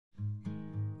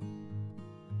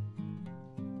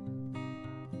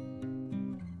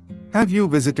Have you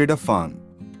visited a farm?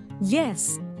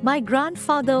 Yes, my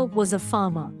grandfather was a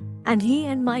farmer, and he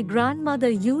and my grandmother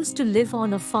used to live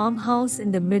on a farmhouse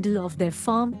in the middle of their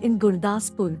farm in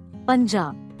Gurdaspur,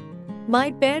 Punjab.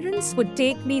 My parents would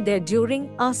take me there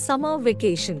during our summer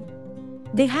vacation.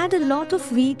 They had a lot of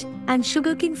wheat and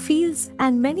sugarcane fields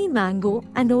and many mango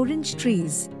and orange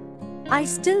trees. I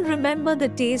still remember the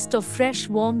taste of fresh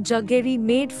warm jaggery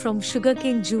made from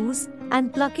sugarcane juice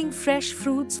and plucking fresh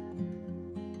fruits.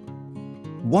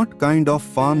 What kind of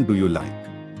farm do you like?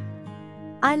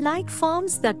 I like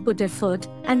farms that put effort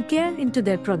and care into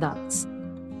their products.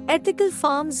 Ethical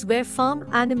farms where farm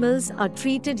animals are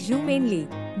treated humanely,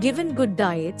 given good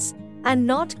diets, and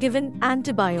not given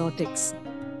antibiotics.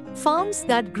 Farms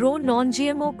that grow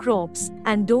non-GMO crops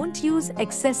and don't use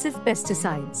excessive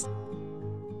pesticides.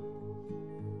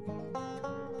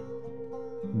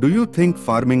 Do you think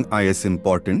farming is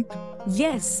important?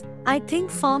 Yes, I think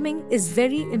farming is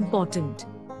very important.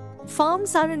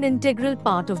 Farms are an integral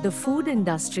part of the food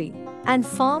industry, and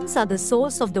farms are the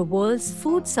source of the world's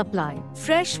food supply.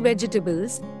 Fresh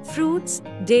vegetables, fruits,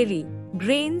 dairy,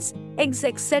 grains, eggs,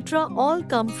 etc. all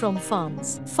come from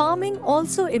farms. Farming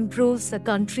also improves a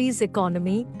country's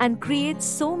economy and creates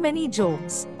so many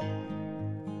jobs.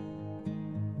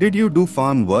 Did you do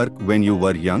farm work when you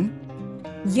were young?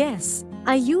 Yes,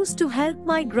 I used to help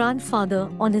my grandfather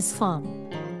on his farm.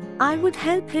 I would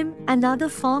help him and other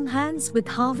farm hands with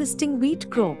harvesting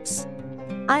wheat crops.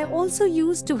 I also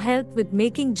used to help with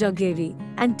making jaggery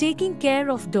and taking care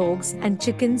of dogs and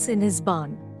chickens in his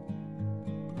barn.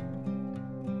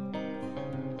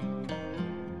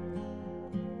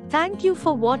 Thank you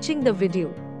for watching the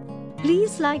video.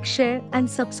 Please like, share and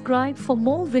subscribe for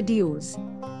more videos.